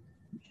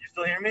 Can you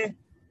still hear me? Can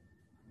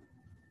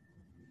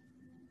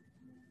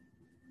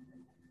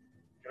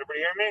everybody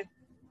hear me?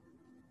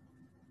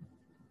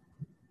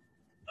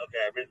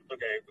 Okay.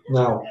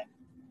 No.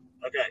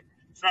 Okay.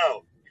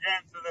 So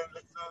again, so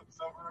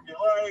Rabbi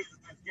Eli is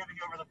giving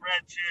over the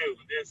bread to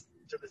this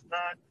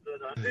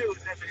non-Jew.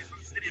 Essentially, he's from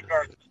the city of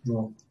Gardens.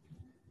 No.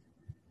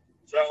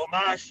 So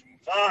Umash,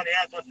 and he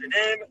asked, "What's your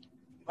name?"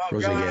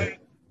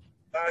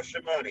 Guy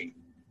Shimoni.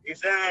 He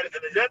said,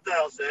 and the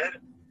Gentile said,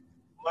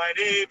 "My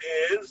name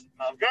is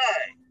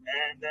Guy."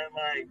 And then,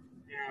 I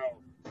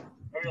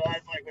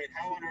realized, wait,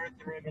 how on earth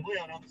did Rabbi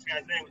Gamliel know this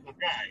guy's name was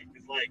Guy?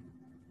 He's like,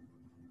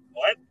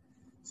 what?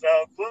 So,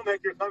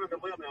 Flowmaker, Rabbi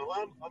Gamliel,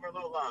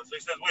 so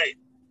he says, wait,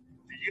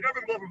 did you know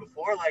Rabbi Gamliel from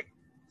before? How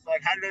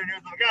did I know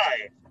it was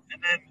Guy? And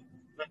then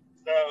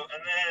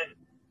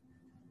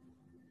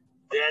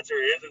the answer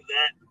is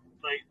that,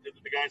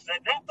 the guy said,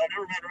 nope, I've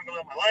never met Rabbi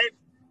Gamliel in my life.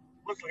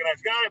 Looks like a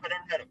nice guy, but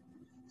I never met him.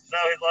 So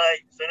he's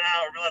like, so now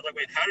I realized,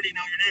 wait, how did he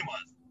know your name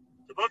was?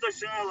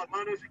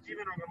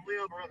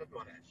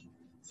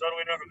 So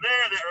we know from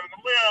there that Rabbi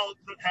Gamliel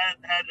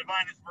had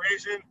divine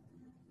inspiration,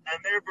 and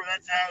therefore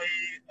that's how he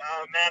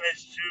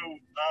managed to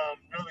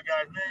know the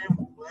guy's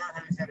name without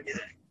having said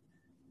anything.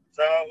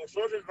 So and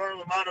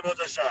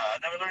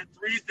then we learned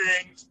three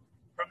things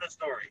from the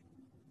story.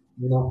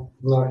 No,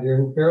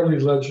 you're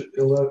barely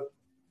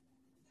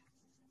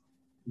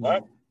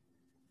What?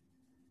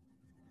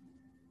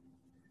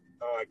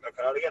 Oh, I cut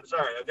out again.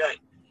 Sorry. Okay.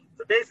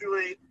 So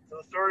basically,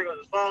 the story goes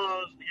as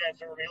follows. Again,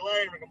 so Rabbi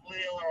Eli and Rabbi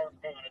Gamliel are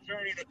on a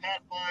journey. They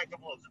pass by a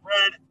couple loaves of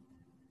bread,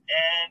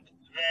 and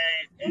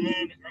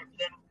then Rabbi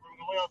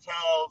Gamliel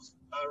tells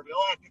Rabbi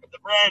Eli to pick up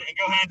the bread and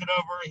go hand it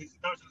over. He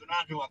notices a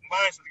non-Jew walking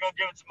by, so go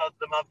give it to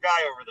the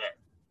guy over there.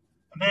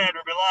 And then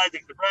Rabbi Eli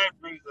takes the bread,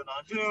 brings the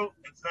non-Jew,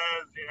 and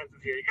says,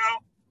 here you go.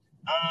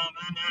 And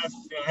then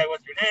asks, hey,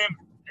 what's your name?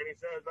 And he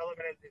says,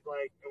 he's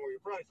like, where are you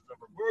from? He says, I'm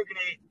from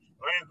Burgundy.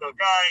 My name's no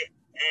guy.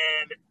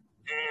 And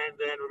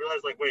then we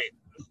realized, wait,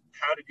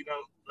 how did you know?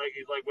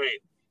 He's like,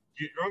 wait,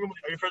 are you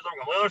friends with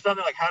Rabbi Gamliel or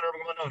something? How did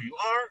Rabbi Gamliel know who you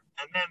are?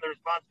 And then the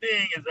response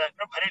being is that,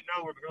 nope, I didn't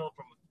know Rabbi Gamliel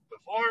from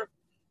before.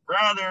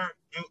 Rather,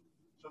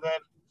 so then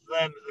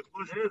the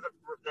conclusion is that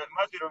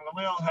must be Rabbi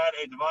Gamliel had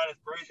a divine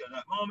inspiration at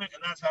that moment,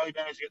 and that's how he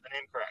managed to get the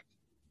name correct.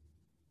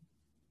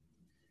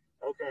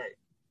 Okay.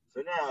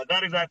 So now, at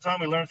that exact time,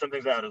 we learned some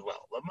things out as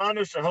well.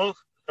 Lamanu shahoch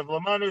of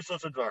Lamanu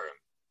shosadarim.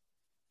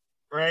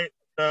 Right?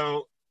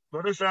 So,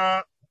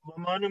 Bodhisha,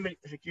 Lamanu,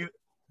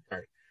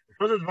 sorry.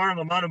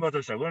 Lamanu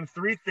Bodhisha. We learned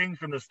three things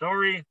from the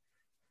story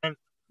and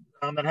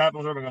that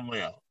happens with Rabbi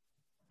Gamliel.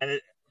 And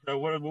So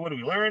what do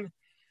we learn?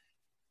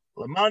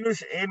 We learn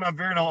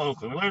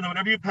that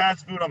whenever you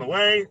pass food on the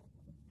way,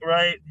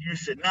 right, you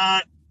should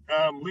not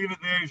leave it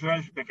there. You should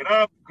actually pick it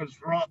up because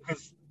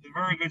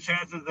very good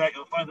chances that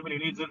you'll find somebody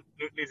who needs it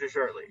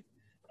shortly.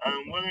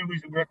 Whether we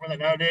should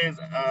recommend that nowadays,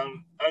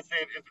 I'd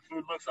say if the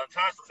food looks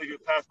untouched, so you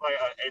pass by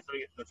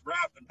something that's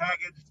wrapped and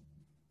packaged,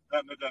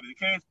 that might not be the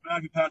case. But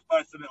if you pass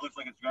by something that looks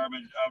like it's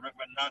garbage, I would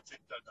recommend not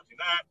touching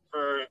that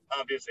for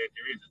obvious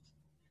safety reasons.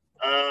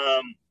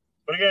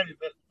 But again, if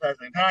it's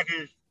passing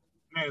packaged,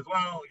 may as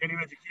well. And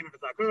even if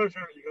it's not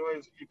kosher, you can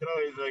always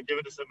give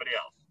it to somebody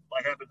else,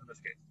 like happens in this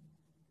case.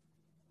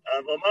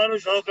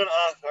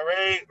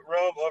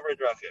 Robe over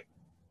drafting.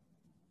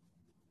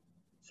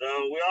 So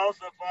we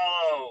also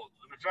follow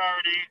the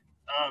majority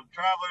of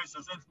travelers. So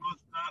since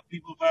most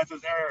people who pass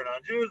this area are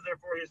non-Jews,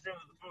 therefore he assumed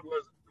that the food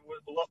was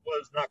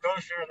not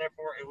kosher, and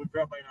therefore it was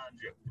brought by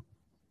non-Jew.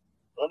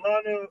 We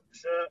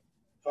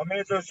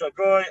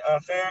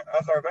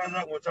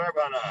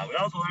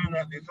also learned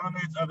that the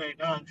chametz of a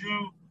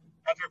non-Jew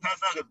after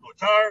Pesach is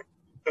mutar,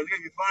 because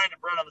if you find a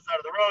bread on the side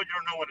of the road, you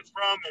don't know what it's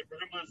from. And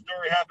presumably the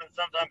story happens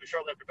sometime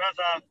shortly after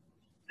Pesach.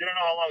 You don't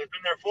know how long it's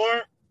been there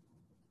for.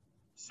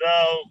 So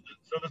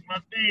this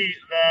must be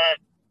that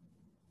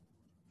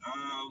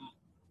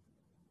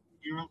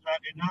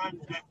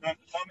that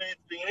chametz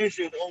being an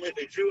issue is only if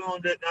a Jew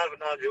owned it, not if a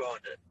non-Jew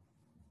owned it.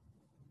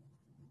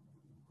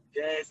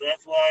 Okay, so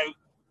that's why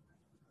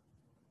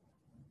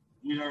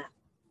we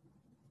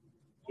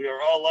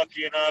are all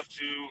lucky enough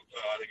to.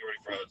 I think it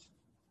already froze.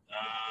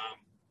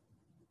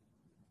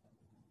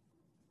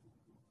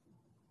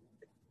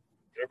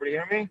 Did everybody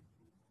hear me?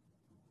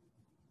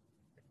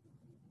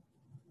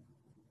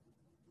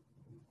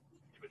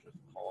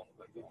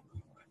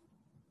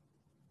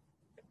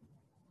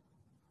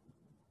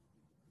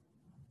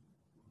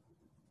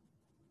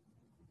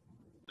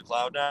 The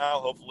cloud now.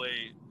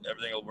 Hopefully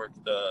everything will work.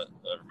 The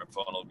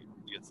phone will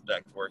get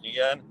back to working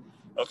again.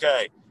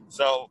 Okay,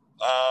 so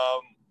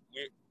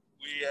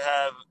we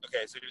have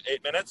so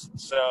 8 minutes.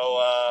 So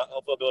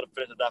hopefully I'll be able to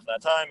finish it off in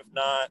that time. If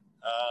not,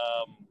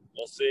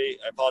 we'll see.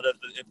 I apologize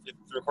if the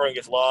recording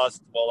gets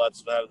lost. Well,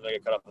 that's what happens when I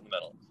get cut off in the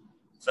middle.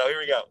 So here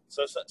we go.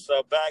 So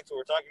back to what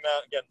we're talking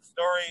about again. The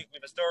story. We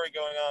have a story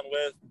going on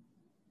with.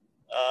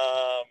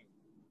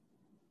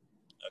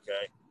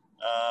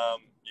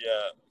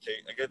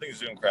 I think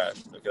Zoom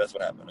crashed. Okay, that's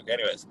what happened. Okay,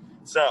 anyways.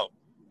 So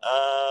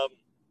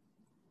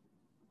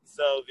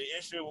the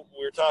issue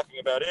we're talking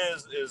about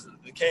is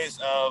the case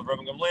of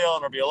Rabbi Gamliel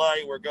and Rabbi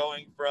Eli. We're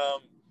going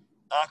from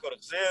Akko to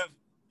Ziv.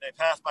 They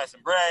passed by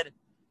some bread.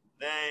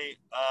 They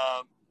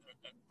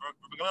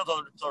Rabbi Gamliel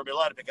told Rabbi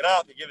Eli to pick it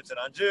up. He gave it to an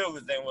non-Jew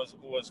whose name was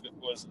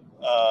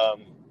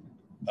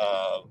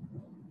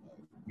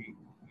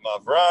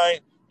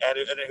Mavrai,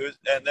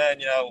 and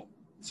then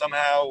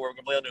somehow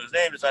Rabbi Gamliel knew his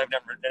name, decided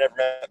never met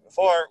him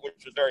before,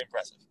 which was very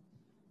impressive.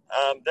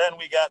 Then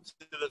we got to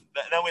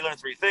then we learned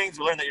three things.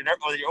 We learned that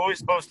you're always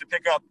supposed to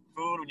pick up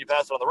food when you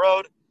pass it on the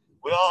road.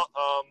 We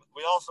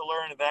also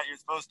learned that you're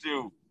supposed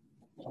to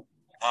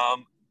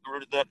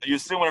that you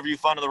assume whenever you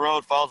find on the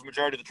road follows the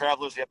majority of the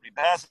travelers you have to be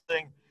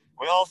passing.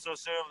 We also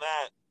assume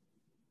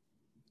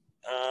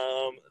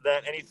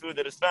that any food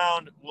that is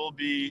found will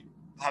be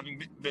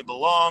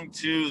belong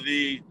to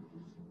the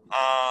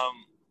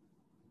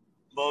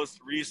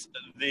most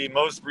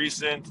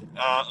recent.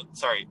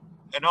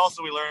 And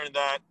also we learned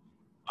that.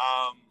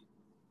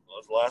 What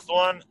was the last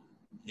one?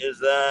 Is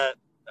that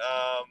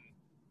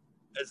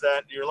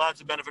you're allowed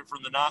to benefit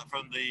from the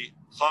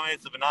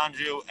chametz of a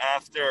non-Jew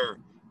after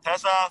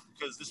Pesach,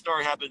 because this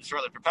story happened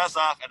shortly after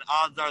Pesach, and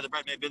odds are the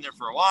bread may have been there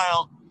for a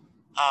while,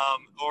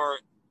 or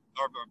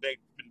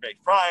been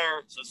baked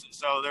prior.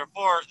 So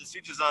therefore, this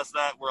teaches us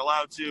that we're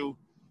allowed to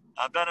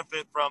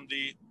benefit from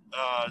the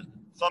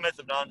chametz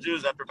of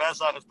non-Jews after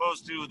Pesach, as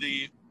opposed to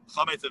the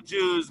chametz of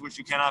Jews, which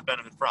you cannot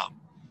benefit from.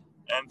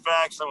 In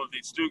fact, some of the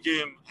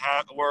Stukim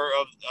were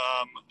of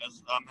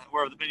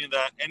the opinion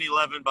that any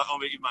leaven by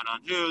even by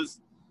non-Jews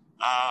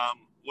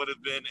would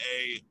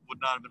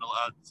not have been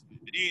allowed to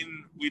be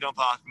eaten. We don't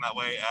talk in that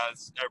way,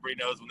 as everybody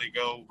knows when they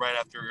go right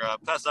after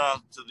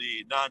Pesach to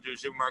the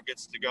non-Jewish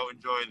supermarkets to go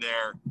enjoy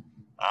their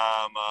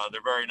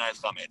very nice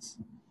chametz.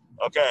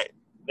 Okay,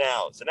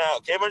 now once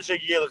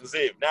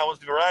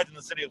we've arrived in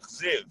the city of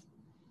Chziv,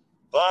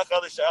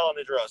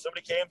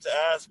 somebody came to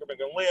ask Rabbi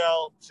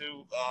Gamliel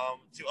to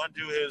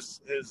undo his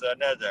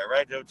neder,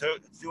 right? To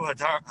do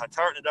hatar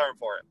nadarim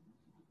for him.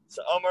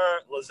 So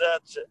Omer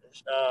Lazet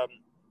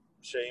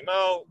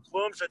Sheimo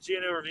Klum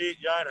Shachinu Revit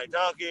Yain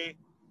Haitaki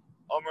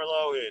Omer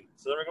Lohin.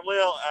 So Rabbi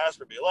Gamliel asked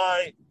Rabbi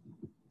Eli,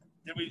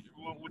 did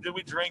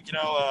we drink a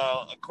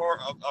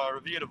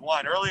reviat of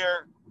wine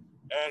earlier?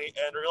 And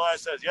Rabbi Eli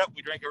says, yep,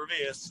 we drank a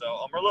reviat. So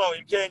Omer Lo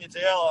Imken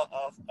Yitayel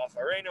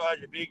Afarenu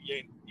Ajabig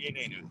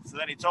Yinenu. So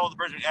then he told the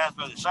person who asked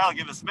about the child,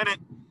 give us a minute,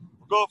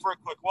 we'll go for a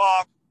quick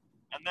walk,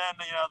 and then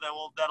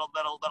that'll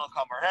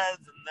calm our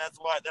heads, and that's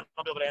why then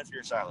I'll be able to answer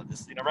your child.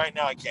 Just right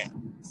now I can't.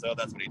 So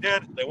that's what he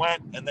did. They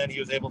went, and then he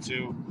was able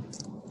to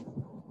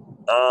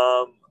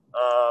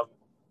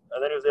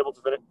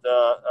finish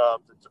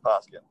to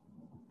Pascha.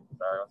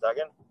 Sorry, 1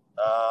 second.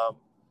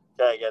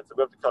 Okay, again, so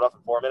we have to cut off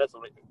in 4 minutes.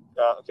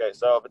 Okay,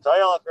 so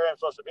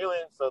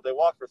so they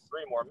walked for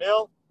 3 more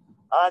mil.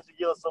 And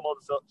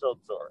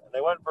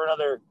they went for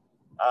another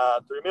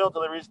 3 mil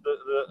until they reached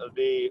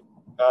the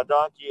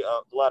donkey,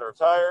 the ladder of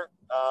Tyre.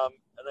 And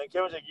then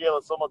came to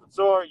Gila Somot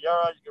Tzor,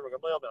 Yara,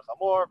 Gamliel ben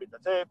Chamor,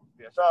 Bitatep,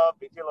 Biashav,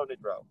 Bitilo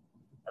Nidro.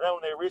 And then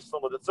when they reached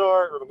Somot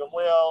Tzor, Rabbi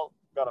Gamliel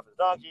got off his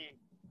donkey,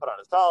 put on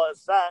his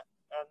talis, sat,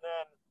 and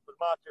then was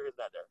matir his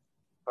neder.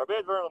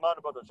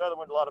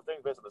 Learned a lot of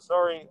things based on the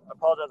story. I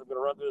apologize, I'm going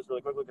to run through this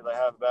really quickly because I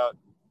have about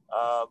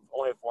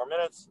only have 4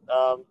 minutes.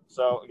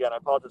 So again, I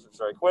apologize, it's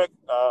very quick,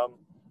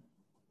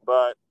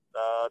 but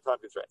time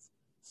constraints.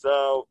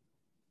 So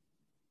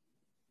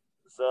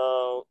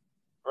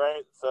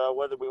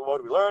what did we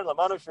learn?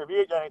 Lamanu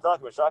Shavit, Yani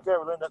talking about Shaker.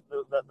 We learned that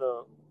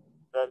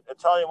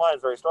Italian wine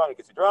is very strong, it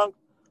gets you drunk.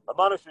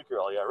 Lamanu Shukir,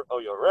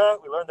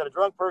 we learned that a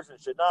drunk person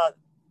should not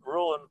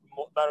rule in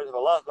matters of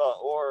halacha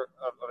or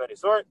of any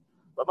sort.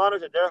 We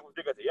learned that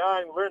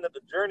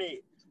the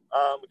journey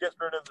gets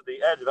rid of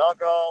the edge of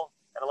alcohol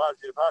and allows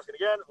you to pass it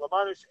again. We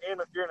also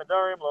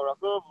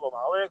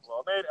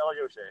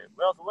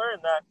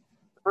learned that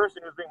the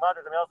person who's being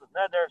matir somebody else's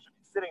neder should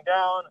be sitting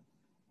down,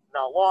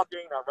 not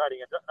walking, not riding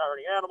an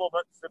animal,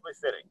 but simply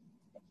sitting.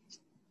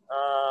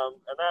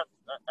 And that's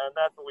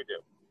what we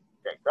do.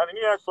 Okay, wait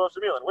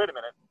a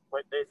minute.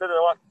 Wait, they said they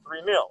walked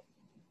 3 mil.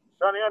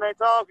 You're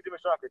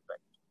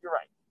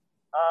right.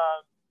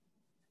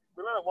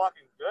 We learn that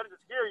walking is good.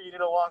 It's here you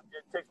need to walk.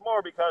 It takes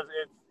more because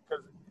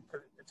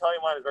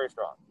Italian wine is very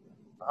strong.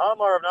 But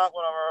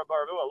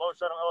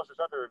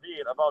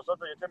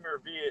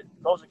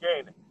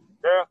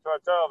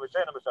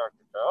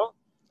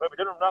we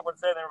didn't not want to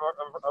say that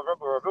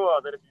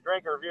if you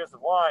drink a revius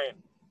of wine,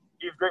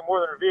 if you drink more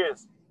than a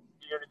revius,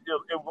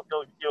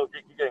 you'll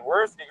keep getting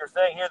worse. You're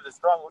saying here that the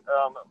strong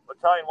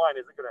Italian wine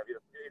isn't going to do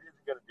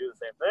the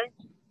same thing.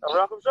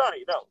 No.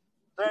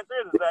 The answer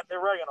is that they're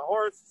riding on a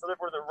horse, so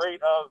therefore the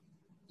rate of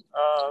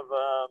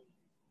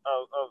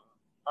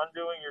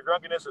undoing your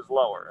drunkenness is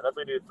lower, and that's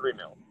why you need 3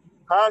 mil.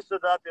 And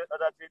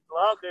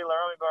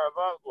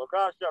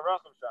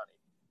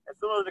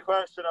similar to the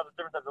question of the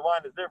different types of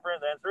wine is different,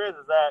 the answer is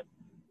that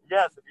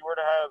yes, if you were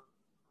to have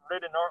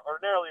ridden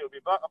ordinarily, it would be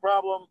a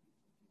problem.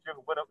 If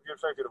you would have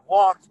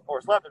walked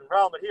or slept in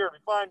realm, but here it would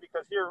be fine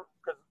because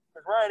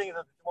riding is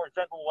a more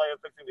gentle way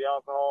of fixing the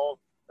alcohol,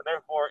 and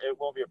therefore it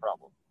won't be a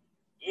problem.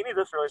 You need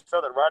this really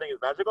show that riding is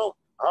magical.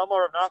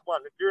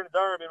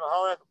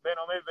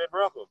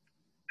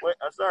 Wait,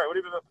 I'm sorry, what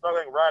do you mean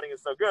talking riding is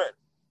so good?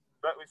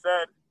 But we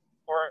said,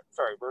 this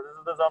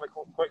is on the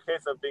quick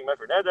case of being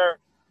Metzger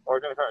neder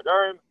or doing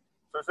Darim.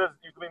 So it says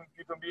you can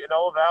be an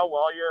old vow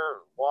while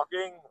you're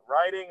walking,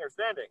 riding, or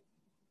standing.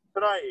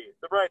 Tanai,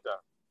 the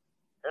Breita.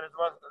 And it's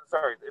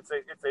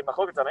a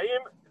machloket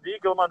tanaim. The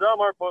ikil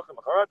mandamar pochim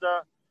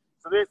macharata.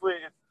 So basically,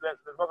 it's that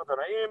there's machloket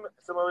tanaim.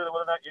 Similarly,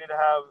 whether or not you need to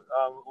have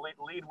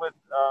lead with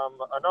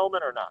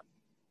annulment or not.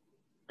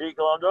 The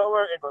ikil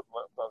mandamar in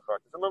macharata.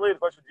 Similarly, the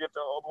question is, do you have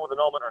to open with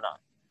annulment or not?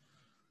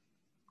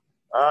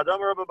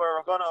 Damar Rabbi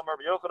Barakana Amar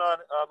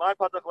Yochanan. My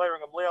patak lei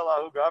Gamliel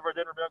Ahu Gavra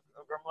didn't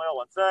Gamliel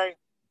once say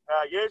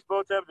Yesh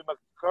Botev the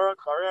Makarat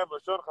Charev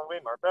Lashon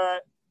Chavim Marpeh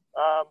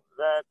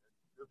that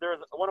there's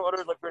one of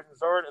others like piercing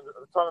sword, and the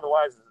tongue of the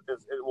wise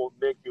it will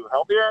make you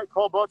healthier.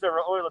 Kol Botev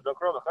Ra'oi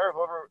LaDokro L'Charev.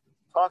 Whoever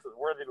talks is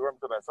worthy to be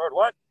remembered by sword.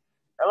 What?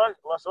 Rather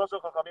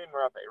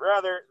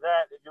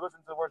that if you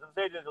listen to the words of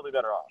the sages, you'll be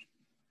better off.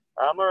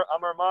 Amar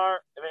Mar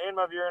if it ain't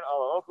Mavirin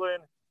Ala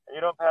Oakland, and you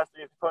don't pass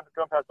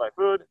by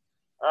food.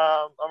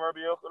 Amar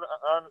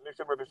Yochanan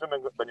Mishum Rabbi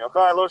Shimon ben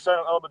Yochai Lo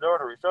Shanim El Bador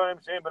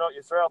Harishonim Shem Benot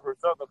Yisrael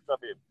Perutzot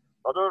B'Kshafim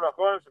Bador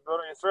Rachonim Shem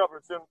Benot Yisrael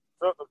Perutzot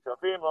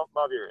B'Kshafim Lo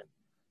Mavirin.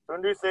 So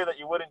when you say that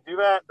you wouldn't do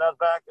that, that's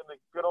back in the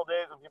good old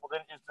days when people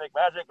didn't just make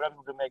magic, but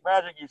people did make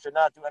magic. You should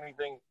not do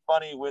anything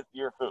funny with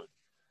your food.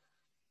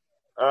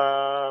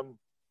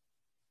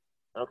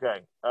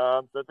 Okay.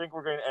 So I think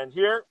we're going to end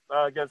here.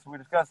 I guess we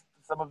discussed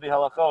some of the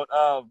halachot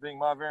of being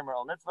Mavirim or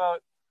al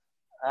mitzvot.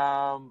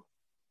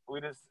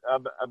 We just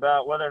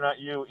about whether or not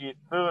you eat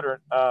food,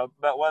 or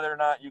about whether or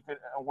not you could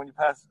when you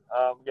pass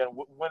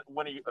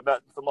when you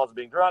about some laws of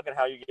being drunk and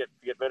how you get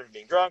better than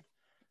being drunk.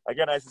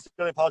 Again, I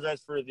sincerely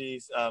apologize for the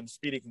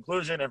speedy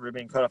conclusion and for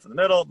being cut off in the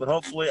middle, but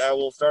hopefully I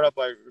will start up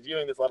by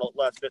reviewing this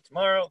last bit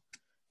tomorrow.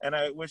 And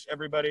I wish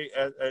everybody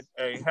a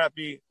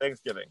happy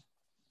Thanksgiving.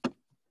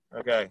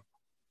 Okay,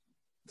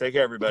 take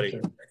care, everybody.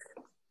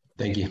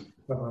 Thank you.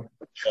 Bye-bye.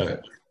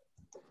 Good.